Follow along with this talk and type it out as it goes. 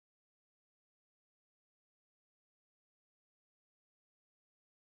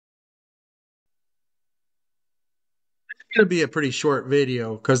Going to be a pretty short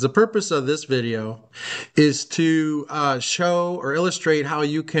video because the purpose of this video is to show or illustrate how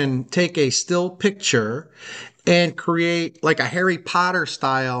you can take a still picture and create like a Harry Potter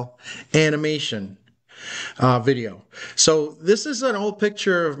style animation video. So this is an old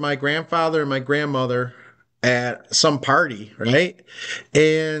picture of my grandfather and my grandmother at some party, right?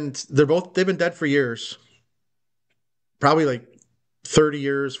 And they've been dead for years, probably like 30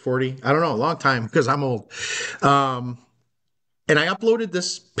 years, 40, I don't know, a long time because I'm old. Um, and I uploaded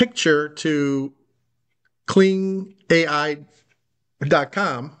this picture to cleanai.com,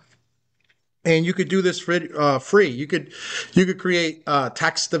 and you could do this free. You could create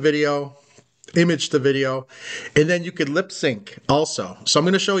text to video, image to video, and then you could lip sync also. So I'm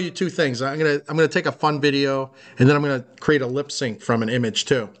going to show you two things. I'm going to take a fun video, and then I'm going to create a lip sync from an image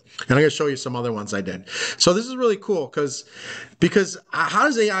too. And I'm going to show you some other ones I did. So this is really cool because how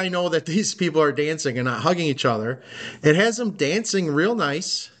does AI know that these people are dancing and not hugging each other? It has them dancing real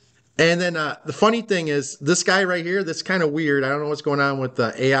nice. And then the funny thing is, this guy right here, that's kind of weird. I don't know what's going on with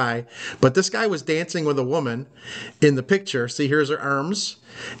the AI, but this guy was dancing with a woman in the picture. See, here's her arms.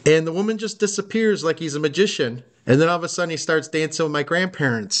 And the woman just disappears like he's a magician. And then all of a sudden he starts dancing with my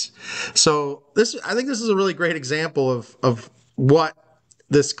grandparents. So I think this is a really great example of what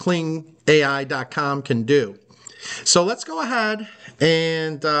this cleanai.com can do. So let's go ahead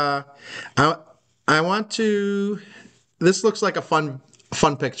and I, I want to, this looks like a fun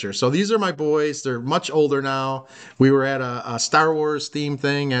picture. So these are my boys. They're much older now. We were at a Star Wars theme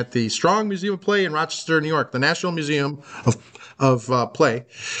thing at the Strong Museum of Play in Rochester, New York, the National Museum of Play.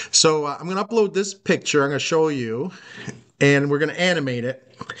 So I'm going to upload this picture. I'm going to show you, and we're going to animate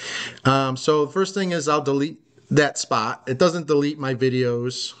it. So the first thing is I'll delete that spot. It doesn't delete my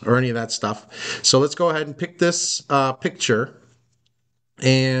videos or any of that stuff. So let's go ahead and pick this picture.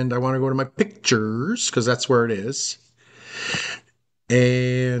 And I want to go to my pictures because that's where it is.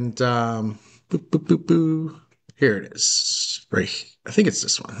 And boop, boop, boop, boop. Here it is. Right. I think it's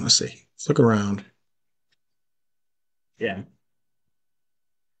this one. Let's see. Let's look around. Yeah.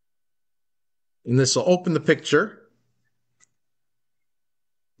 And this will open the picture.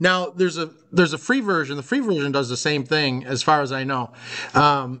 Now there's a free version. The free version does the same thing as far as I know.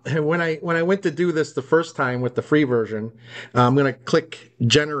 And when I went to do this the first time with the free version, I'm going to click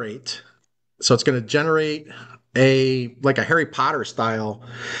generate. So it's going to generate like a Harry Potter style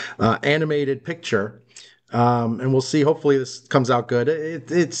animated picture. And we'll see. Hopefully, this comes out good.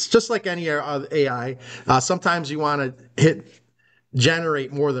 It's just like any AI. Sometimes you want to hit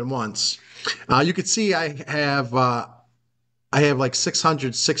generate more than once. You could see I have like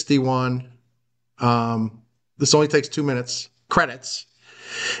 661. This only takes 2 minutes. Credits,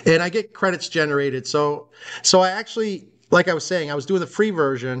 and I get credits generated. So I actually, like I was saying, I was doing the free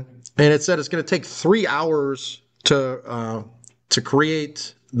version, and it said it's going to take 3 hours to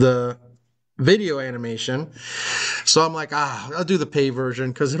create the video animation. So I'm like, I'll do the pay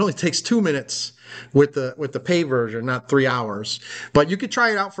version because it only takes 2 minutes with the pay version, not 3 hours. But you could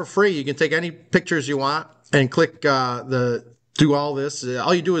try it out for free. You can take any pictures you want and click do all this.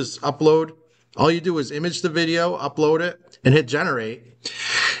 All you do is upload. All you do is image the video, upload it, and hit generate,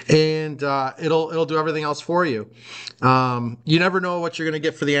 and it'll do everything else for you. You never know what you're going to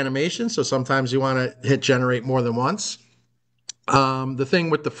get for the animation, so sometimes you want to hit generate more than once. The thing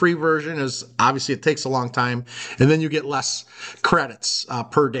with the free version is obviously it takes a long time, and then you get less credits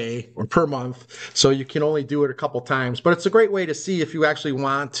per day or per month, so you can only do it a couple times. But it's a great way to see if you actually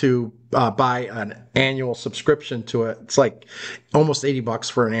want to buy an annual subscription to it. It's like almost $80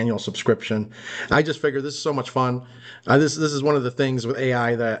 for an annual subscription. I just figured this is so much fun. This is one of the things with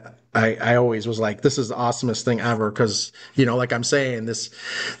AI that I always was like, this is the awesomest thing ever because, like I'm saying,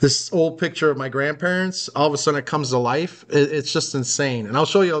 this old picture of my grandparents, all of a sudden it comes to life. It's just insane. And I'll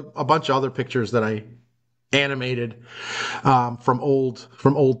show you a bunch of other pictures that I animated from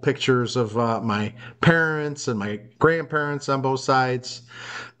old pictures of my parents and my grandparents on both sides,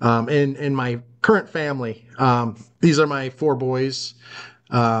 in my current family. These are my four boys,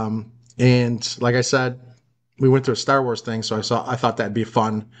 and like I said, we went to a Star Wars thing, so I thought that'd be a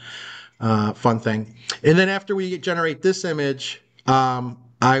fun thing. And then after we generate this image,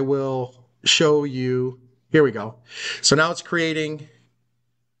 I will show you. Here we go. So now it's creating.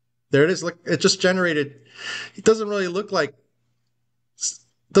 There it is. Look, it just generated. It doesn't really look like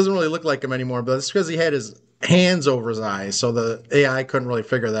him anymore, but it's because he had his hands over his eyes, so the AI couldn't really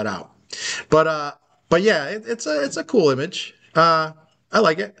figure that out. But yeah, it's a cool image. I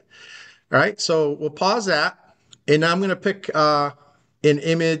like it. All right, so we'll pause that, and now I'm going to pick an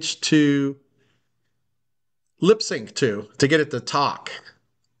image to lip sync to get it to talk.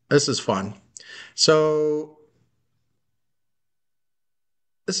 This is fun. So, all right, so we'll pause that, and now I'm going to pick an image to lip sync to get it to talk. This is fun. So, all right, so we'll pause that, and now I'm going to pick an image to lip sync to get it to talk. This is fun. So, all right, so we'll pause that, and now I'm going to pick an image to lip sync to get it to talk. This is fun.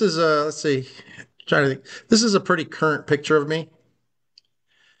 This is a, let's see, trying to think. This is a pretty current picture of me.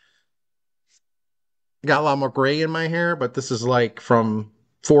 Got a lot more gray in my hair, but this is like from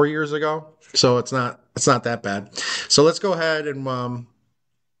 4 years ago, so it's not that bad. So let's go ahead and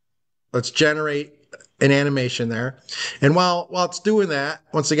let's generate an animation there. And while it's doing that,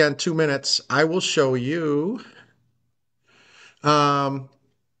 once again, 2 minutes, I will show you um,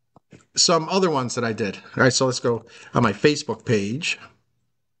 some other ones that I did. All right, so let's go on my Facebook page.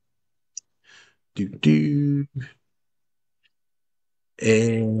 And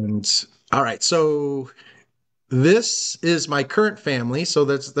all right, so this is my current family. So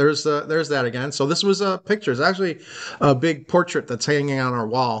there's that again. So this was a picture. It's actually a big portrait that's hanging on our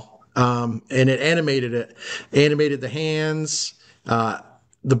wall, and it animated the hands,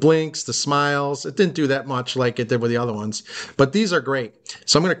 the blinks, the smiles. It didn't do that much like it did with the other ones, but these are great.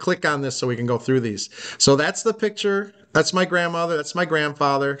 So I'm going to click on this so we can go through these. So that's the picture. That's my grandmother. That's my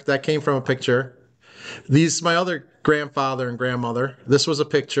grandfather. That came from a picture. These my other grandfather and grandmother. This was a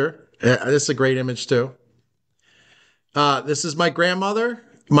picture. This is a great image too. This is my grandmother,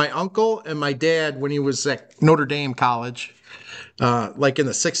 my uncle, and my dad when he was at Notre Dame College, like in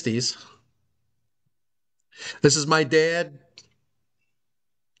the 60s. This is my dad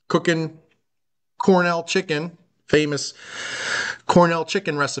cooking Cornell chicken, famous Cornell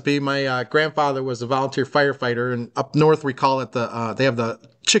chicken recipe. My grandfather was a volunteer firefighter, and up north we call it they have the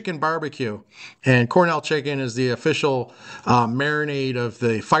chicken barbecue. And Cornell chicken is the official marinade of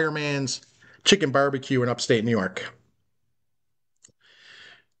the fireman's chicken barbecue in upstate New York.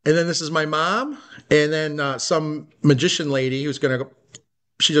 And then this is my mom, and then some magician lady who's gonna go.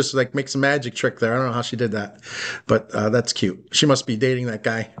 She just like makes a magic trick there. I don't know how she did that, but that's cute. She must be dating that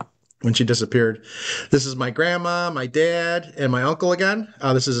guy when she disappeared. This is my grandma, my dad, and my uncle again.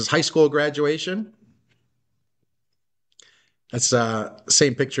 This is his high school graduation. That's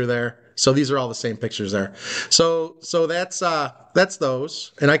same picture there. So these are all the same pictures there. So that's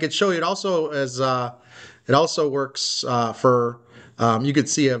those, and I could show you it also as it also works for. You could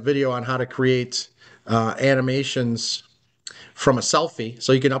see a video on how to create animations from a selfie.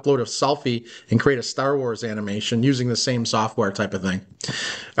 So you can upload a selfie and create a Star Wars animation using the same software type of thing.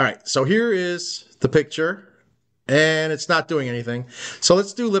 All right, so here is the picture, and it's not doing anything. So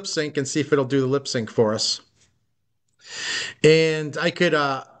let's do lip sync and see if it'll do the lip sync for us. And I could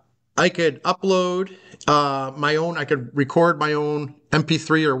upload my own. I could record my own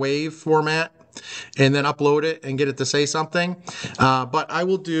MP3 or WAV format and then upload it and get it to say something. But I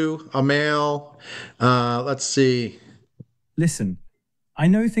will do a male. Let's see. Listen, I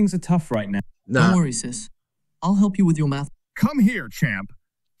know things are tough right now. Nah. Don't worry, sis. I'll help you with your math. Come here, champ.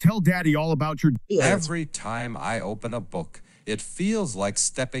 Tell Daddy all about your... Yeah, Every time I open a book, it feels like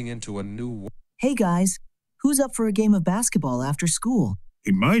stepping into a new world. Hey guys, who's up for a game of basketball after school?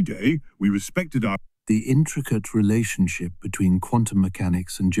 In my day, we respected our... The intricate relationship between quantum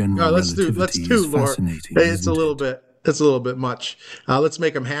mechanics and general no, let's relativity do is Laura. fascinating. Hey, it's a isn't little it? bit. It's a little bit much. Let's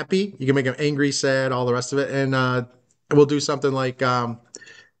make them happy. You can make them angry, sad, all the rest of it, and we'll do something like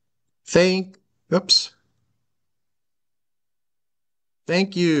thank. Oops.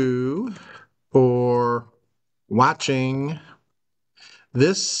 Thank you for watching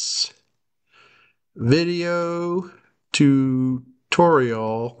this video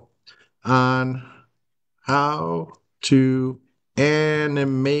tutorial on how to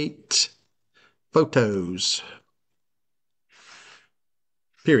animate photos.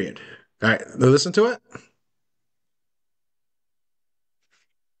 Period. All right, listen to it.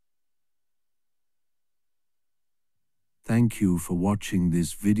 Thank you for watching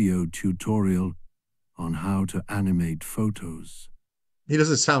this video tutorial on how to animate photos. He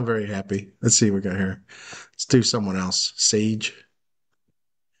doesn't sound very happy. Let's see what we got here. Let's do someone else. Sage.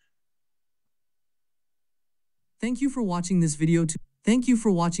 Thank you for watching this video. Thank you for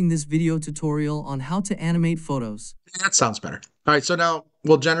watching this video tutorial on how to animate photos. That sounds better. All right, so now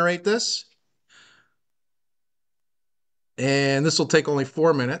we'll generate this. And this will take only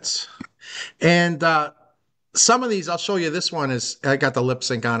 4 minutes. And some of these, I'll show you. This one is, I got the lip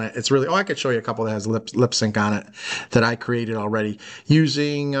sync on it. It's really, I could show you a couple that has lip sync on it that I created already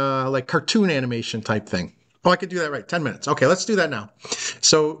using like cartoon animation type thing. Oh, I could do that right. 10 minutes. Okay, let's do that now.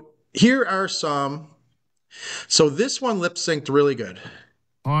 So here are some. So this one lip synced really good.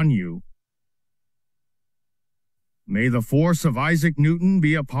 On you. May the force of Isaac Newton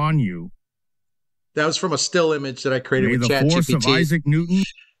be upon you. That was from a still image that I created May with the force of ChatGPT. Isaac Newton...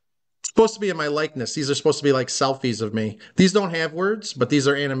 It's supposed to be in my likeness. These are supposed to be like selfies of me. These don't have words, but these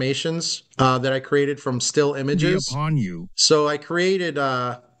are animations that I created from still be images. upon you. So I created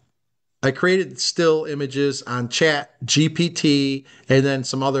I created still images on Chat GPT and then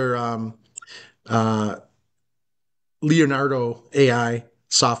some other Leonardo AI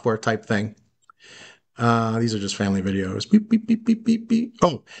software type thing. These are just family videos. Beep, beep, beep, beep, beep, beep.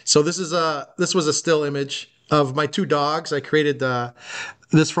 Oh, so this was a still image of my two dogs. I created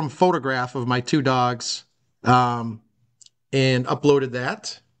this from photograph of my two dogs, and uploaded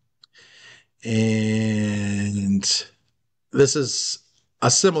that. And this is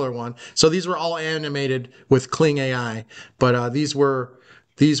a similar one. So these were all animated with Cling AI, but these were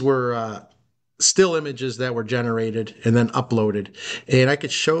still images that were generated and then uploaded. And I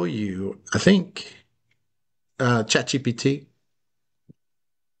could show you, I think, ChatGPT.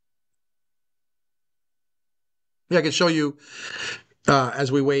 Yeah, I could show you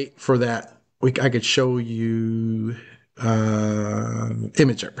as we wait for that. I could show you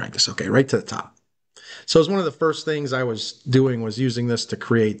image art practice. Okay, right to the top. So it's one of the first things I was doing was using this to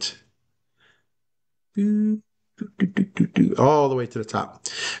create all the way to the top.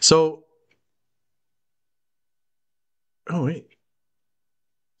 So, oh wait.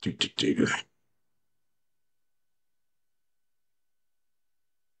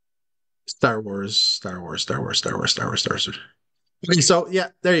 Star Wars, Star Wars, Star Wars, Star Wars, Star Wars, Star Wars. Okay, so yeah,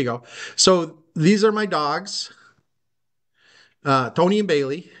 there you go. So these are my dogs, Tony and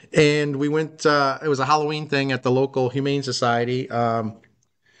Bailey, and we went. It was a Halloween thing at the local Humane Society,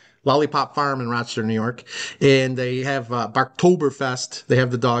 Lollipop Farm in Rochester, New York, and they have Barktoberfest. They have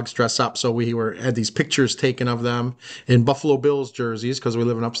the dogs dress up, so we had these pictures taken of them in Buffalo Bills jerseys because we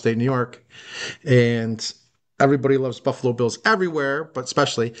live in upstate New York, and everybody loves Buffalo Bills everywhere, but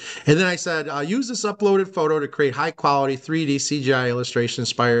especially. And then I said, use this uploaded photo to create high quality 3D CGI illustration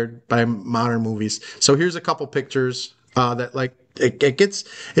inspired by modern movies. So here's a couple pictures that like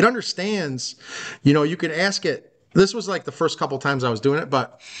it understands. You can ask it. This was like the first couple times I was doing it,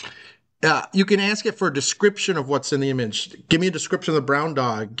 but you can ask it for a description of what's in the image. Give me a description of the brown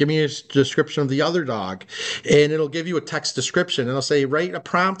dog. Give me a description of the other dog. And it'll give you a text description. And it'll say, write a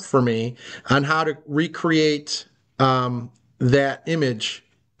prompt for me on how to recreate that image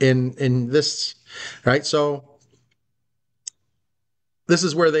in this, right? So this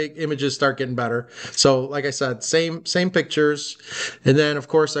is where the images start getting better. So like I said, same pictures. And then, of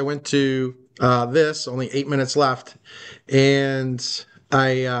course, I went to this, only 8 minutes left. And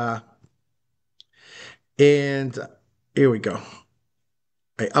and here we go.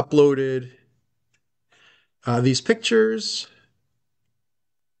 I uploaded these pictures.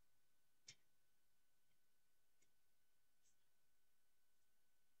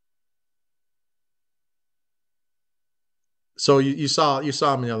 So you saw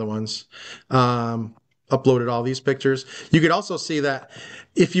them in the other ones. Uploaded all these pictures. You could also see that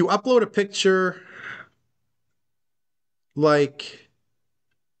if you upload a picture like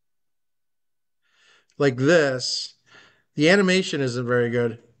this, the animation isn't very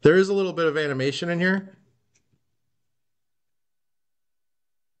good. There is a little bit of animation in here,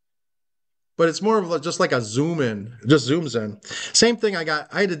 but it's more of just like a zoom in, just zooms in. Same thing I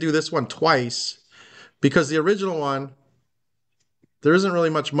had to do this one twice because the original one, there isn't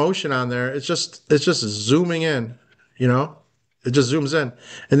really much motion on there. It's just zooming in, it just zooms in,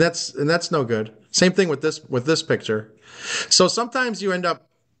 and that's no good. Same thing with this picture. So sometimes you end up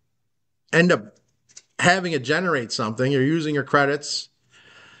having it generate something. You're using your credits,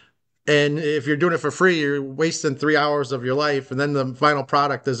 and if you're doing it for free, you're wasting 3 hours of your life, and then the final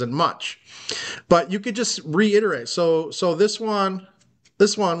product isn't much. But you could just reiterate. So this one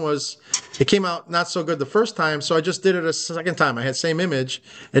it came out not so good the first time, so I just did it a second time. I had same image,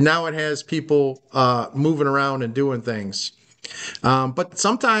 and now it has people moving around and doing things. But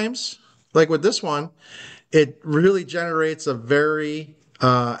sometimes, like with this one, it really generates a very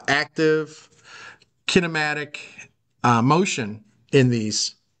active, kinematic motion in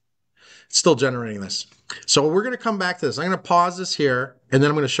these. It's still generating this. So we're going to come back to this. I'm going to pause this here, and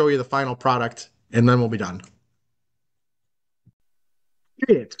then I'm going to show you the final product, and then we'll be done.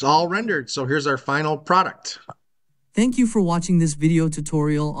 It's all rendered, so here's our final product. Thank you for watching this video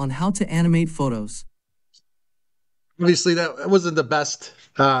tutorial on how to animate photos. Obviously, that wasn't the best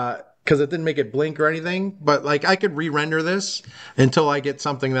because it didn't make it blink or anything, but like I could re-render this until I get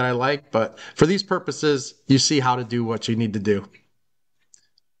something that I like. But for these purposes, you see how to do what you need to do.